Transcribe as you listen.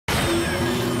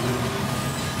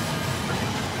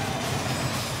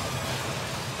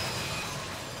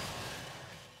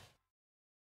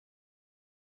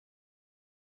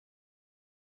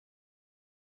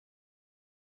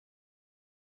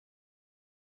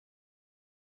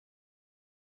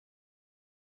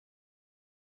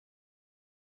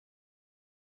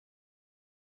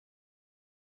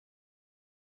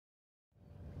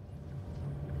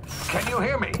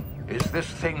hear me? Is this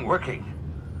thing working?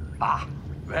 Ah,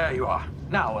 there you are.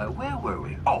 Now, where were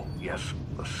we? Oh, yes,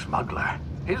 the smuggler.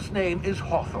 His name is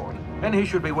Hawthorne, and he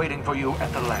should be waiting for you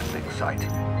at the landing site.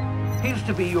 He's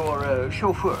to be your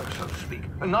chauffeur, so to speak.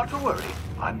 Not to worry.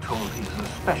 I'm told he's a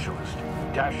specialist.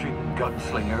 Dashing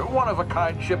gunslinger,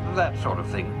 one-of-a-kind ship, that sort of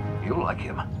thing. You'll like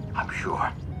him, I'm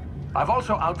sure. I've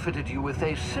also outfitted you with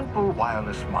a simple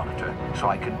wireless monitor, so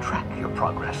I can track your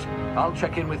progress. I'll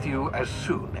check in with you as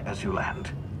soon as you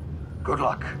land. Good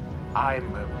luck.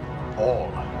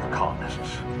 All the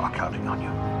colonists are counting on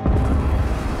you.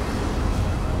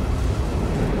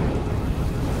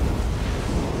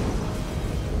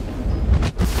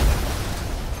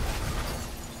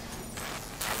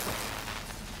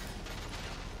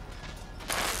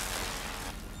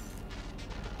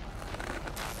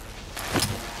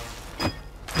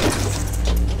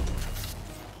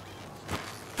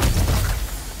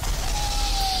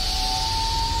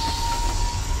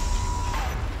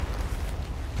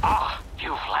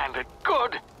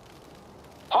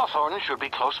 Hawthorne should be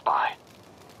close by.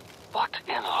 What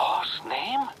in law's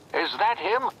name? Is that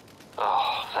him?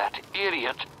 Oh, that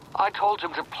idiot. I told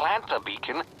him to plant the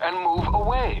beacon and move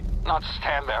away, not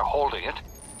stand there holding it.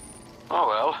 Oh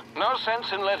well, no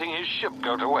sense in letting his ship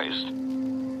go to waste.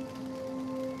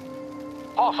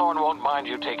 Hawthorne won't mind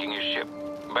you taking his ship.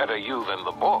 Better you than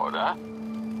the board, huh?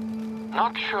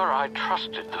 Not sure I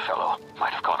trusted the fellow.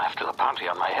 Might have gone after the bounty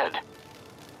on my head.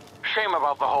 Shame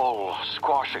about the whole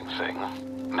squashing thing.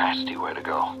 Nasty way to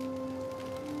go.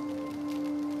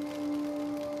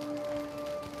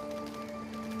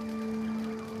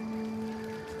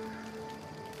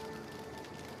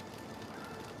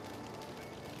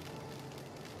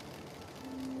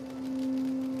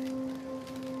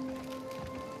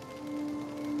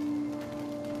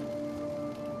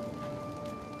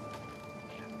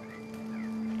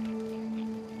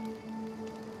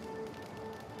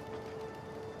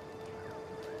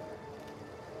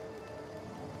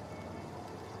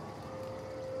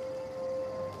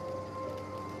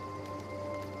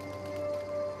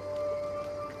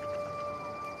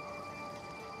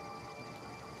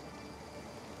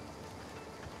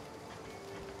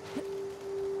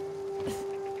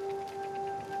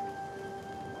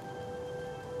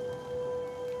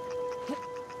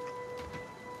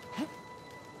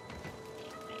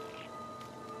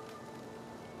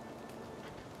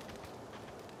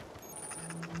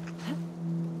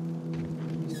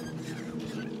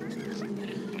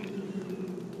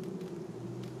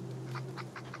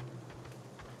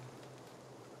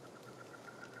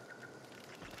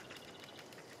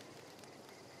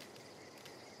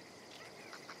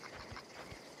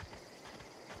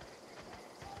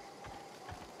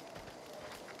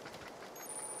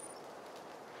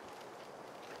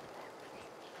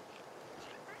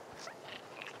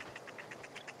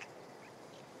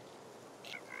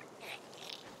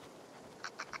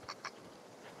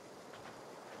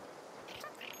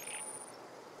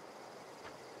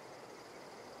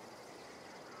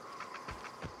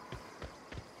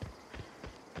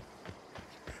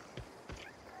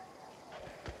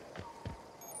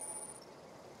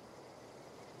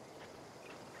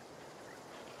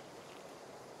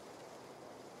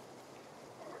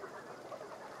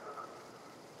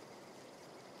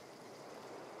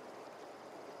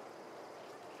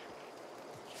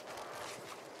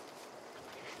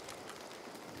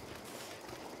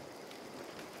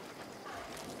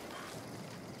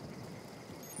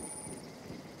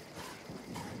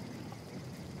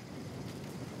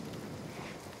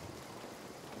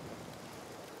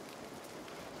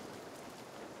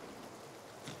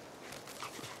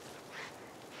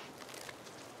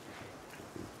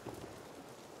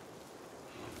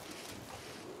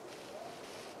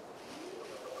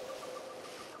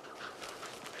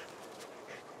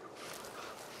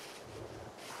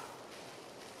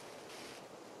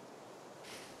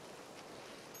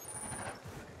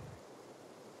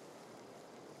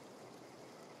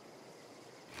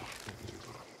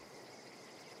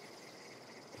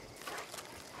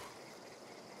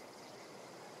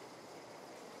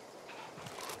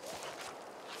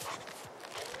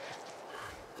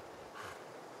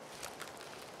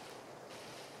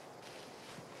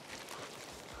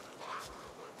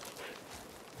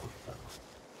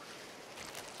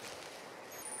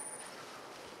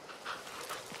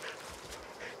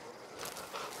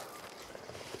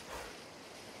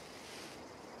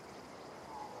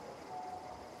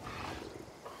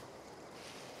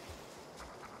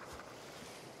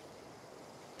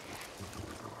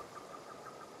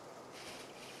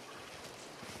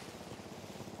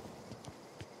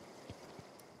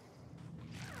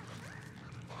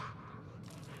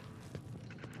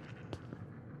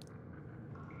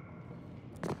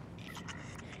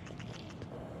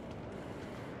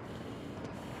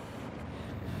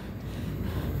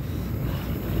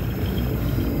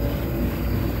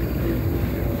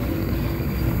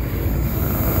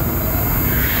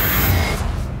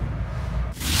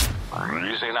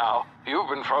 easy now. You've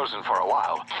been frozen for a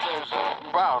while. There's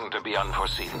bound to be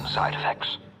unforeseen side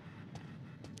effects.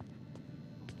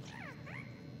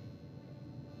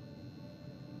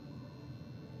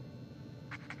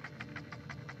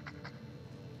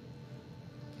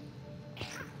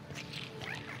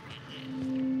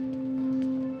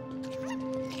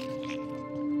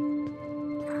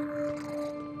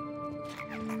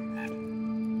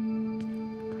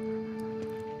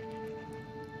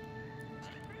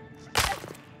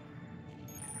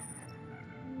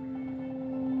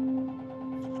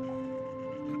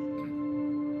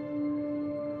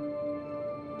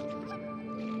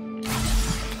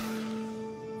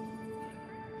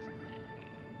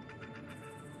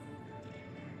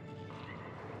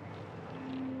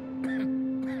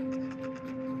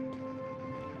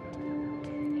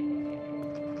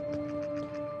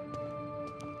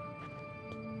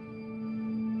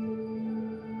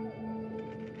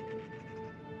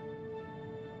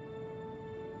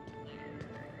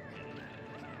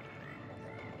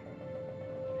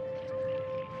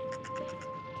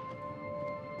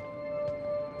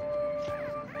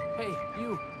 Hey,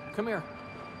 you, come here.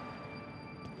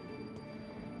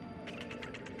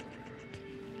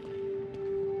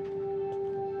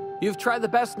 You've tried the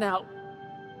best now.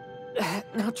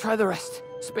 Now try the rest.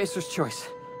 Spacer's choice.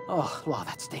 Oh, law,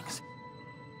 that stings.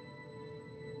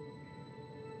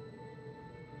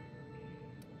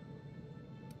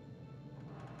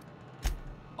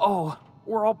 Oh,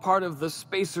 we're all part of the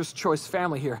Spacer's Choice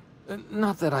family here.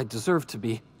 Not that I deserve to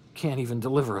be. Can't even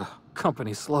deliver a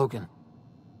company slogan.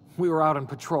 We were out on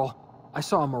patrol. I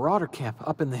saw a marauder camp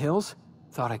up in the hills.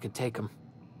 Thought I could take him.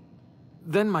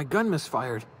 Then my gun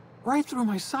misfired. Right through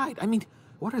my side. I mean,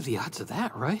 what are the odds of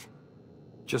that, right?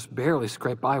 Just barely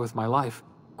scraped by with my life.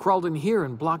 Crawled in here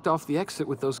and blocked off the exit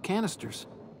with those canisters.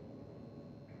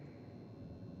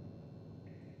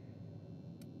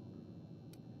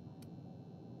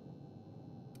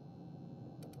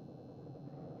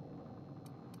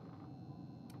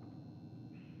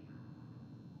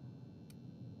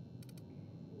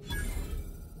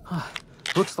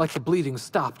 Looks like the bleeding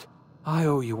stopped. I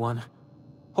owe you one.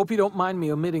 Hope you don't mind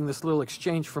me omitting this little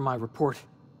exchange from my report.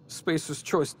 Spacer's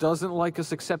Choice doesn't like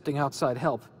us accepting outside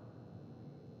help.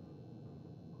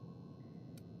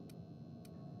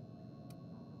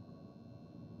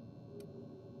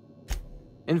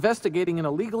 Investigating an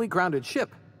illegally grounded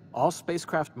ship. All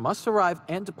spacecraft must arrive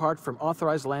and depart from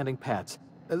authorized landing pads.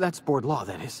 That's board law,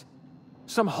 that is.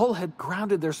 Some hullhead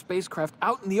grounded their spacecraft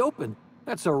out in the open.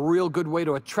 That's a real good way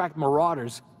to attract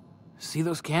marauders. See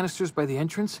those canisters by the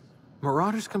entrance?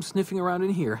 Marauders come sniffing around in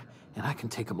here, and I can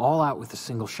take them all out with a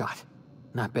single shot.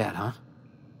 Not bad, huh?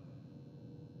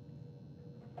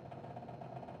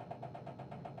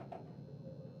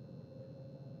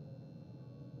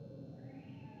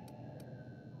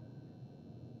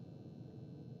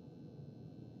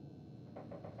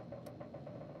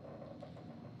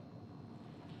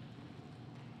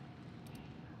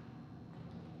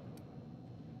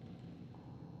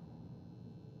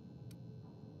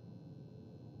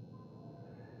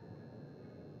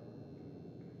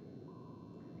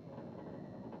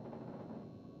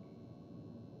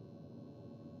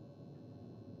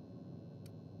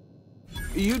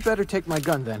 You'd better take my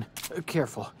gun, then.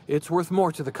 Careful. It's worth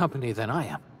more to the company than I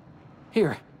am.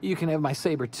 Here, you can have my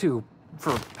saber, too,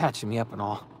 for patching me up and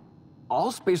all.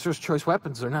 All Spacer's Choice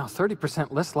weapons are now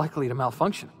 30% less likely to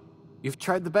malfunction. You've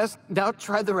tried the best, now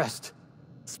try the rest.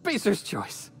 Spacer's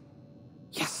Choice.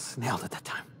 Yes, nailed it that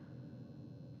time.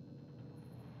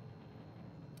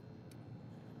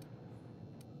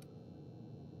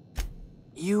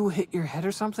 You hit your head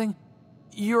or something?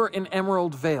 You're in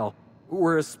Emerald Vale.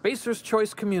 We're a Spacer's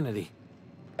Choice community.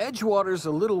 Edgewater's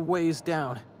a little ways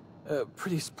down.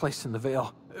 Prettiest place in the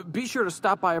Vale. Be sure to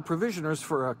stop by a provisioner's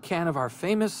for a can of our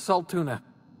famous salt tuna.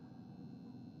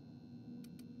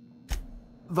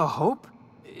 The Hope?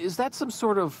 Is that some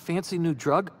sort of fancy new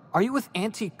drug? Are you with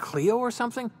Auntie Cleo or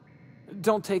something?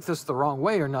 Don't take this the wrong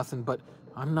way or nothing, but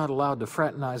I'm not allowed to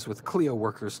fraternize with Cleo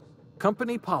workers.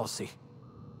 Company policy.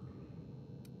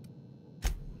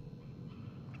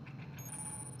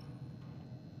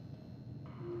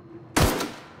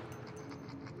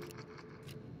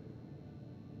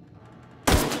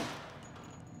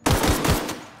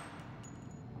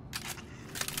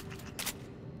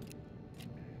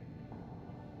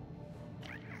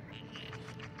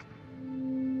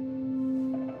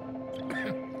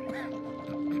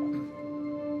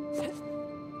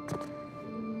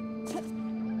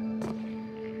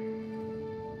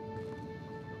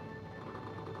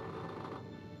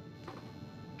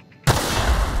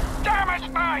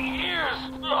 My ears!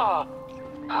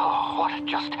 Oh, what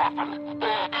just happened?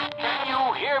 Can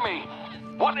you hear me?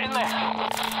 What in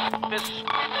the... This...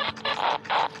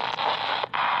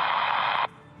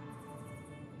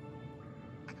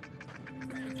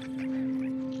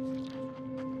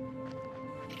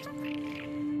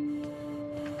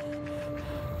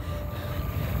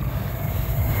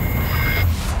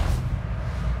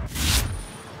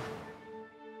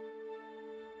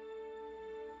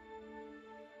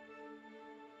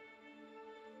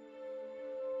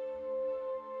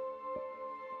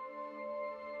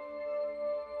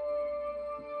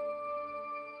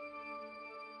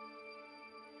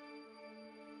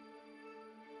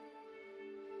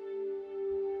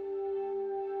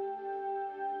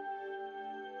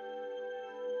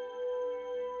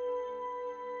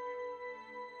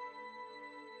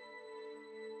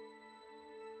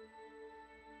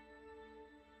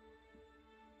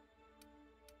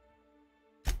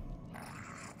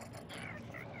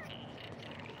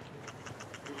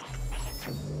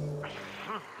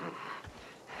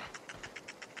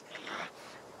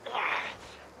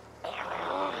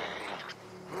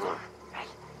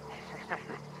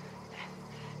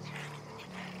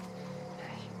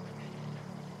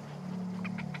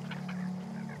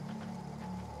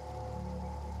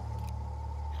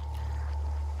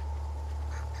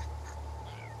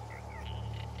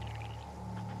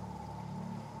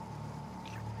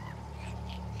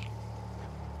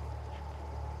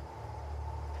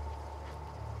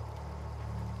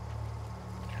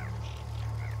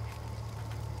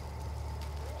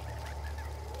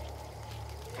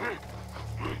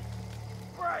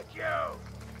 You!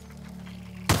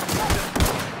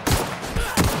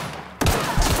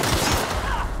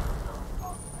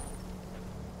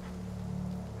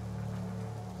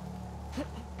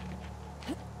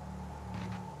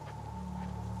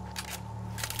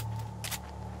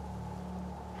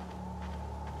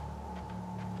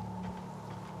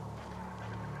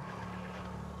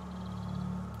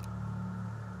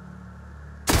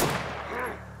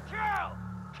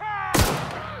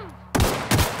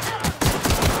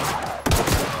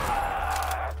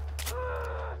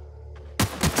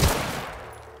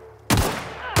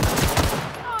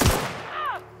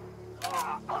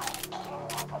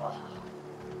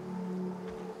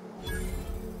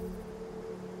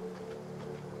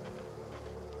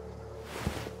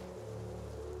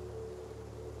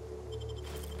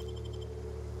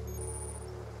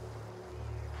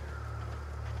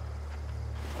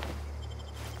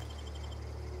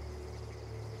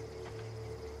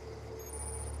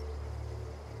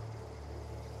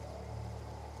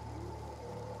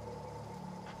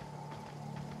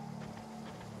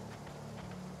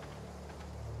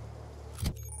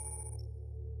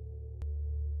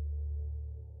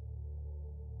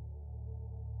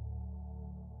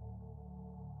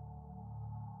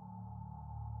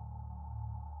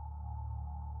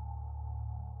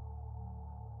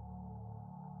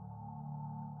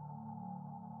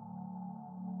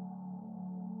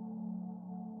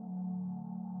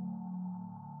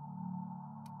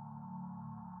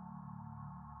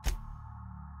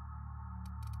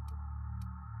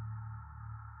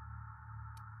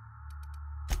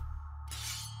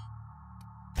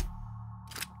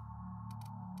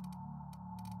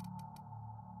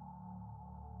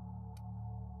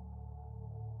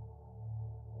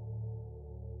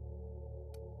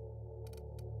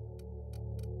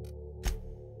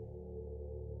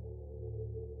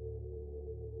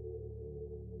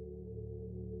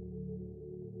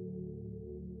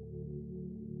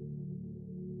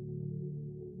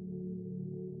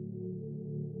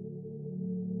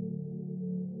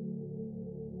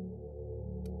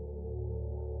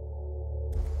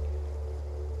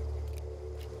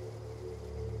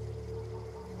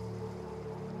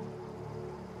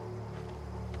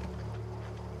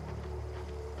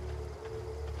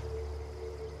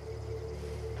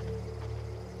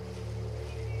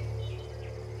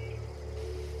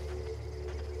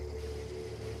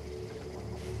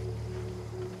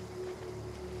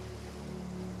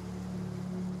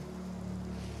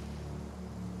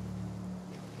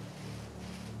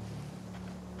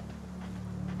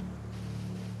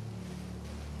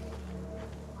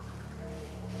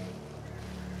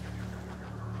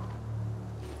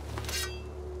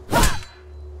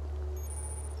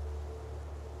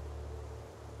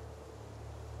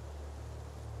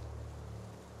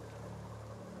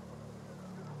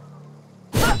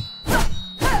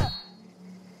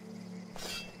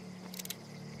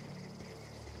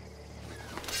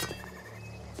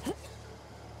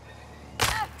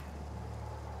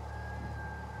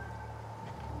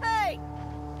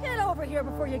 Here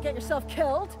before you get yourself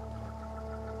killed.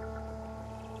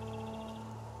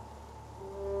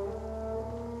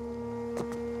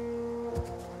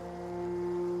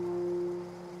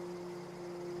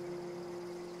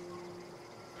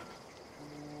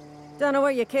 Don't know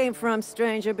where you came from,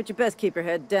 stranger, but you best keep your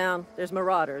head down. There's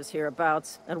marauders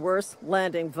hereabouts, and worse,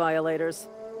 landing violators.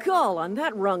 Gall on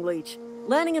that rung leech.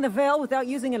 Landing in the Vale without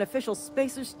using an official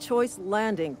Spacer's Choice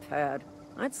landing pad.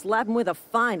 I'd slap him with a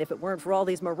fine if it weren't for all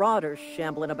these marauders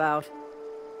shambling about.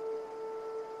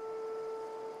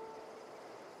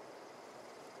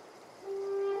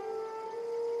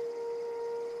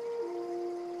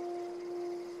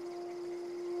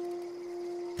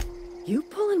 You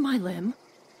pulling my limb?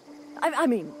 I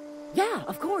mean, yeah,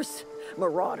 of course.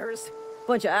 Marauders.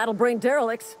 Bunch of addle-brained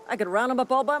derelicts. I could round them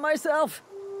up all by myself.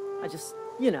 I just,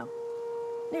 you know,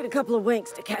 need a couple of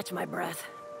winks to catch my breath.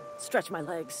 Stretch my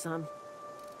legs some.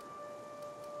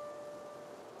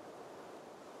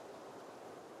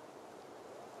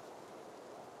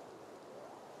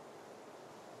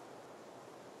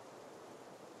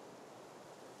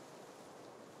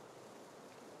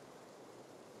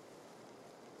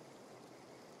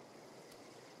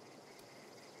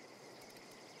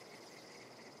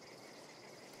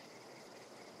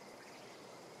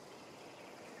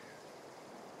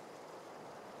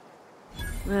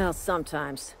 Well,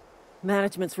 sometimes.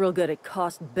 Management's real good at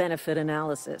cost-benefit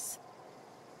analysis.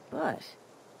 But,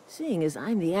 seeing as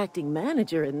I'm the acting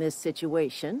manager in this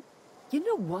situation, you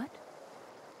know what?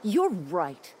 You're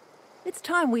right. It's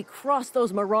time we cross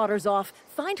those marauders off,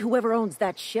 find whoever owns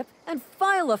that ship, and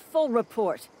file a full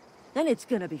report. Then it's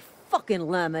gonna be fucking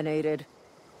laminated.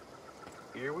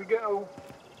 Here we go.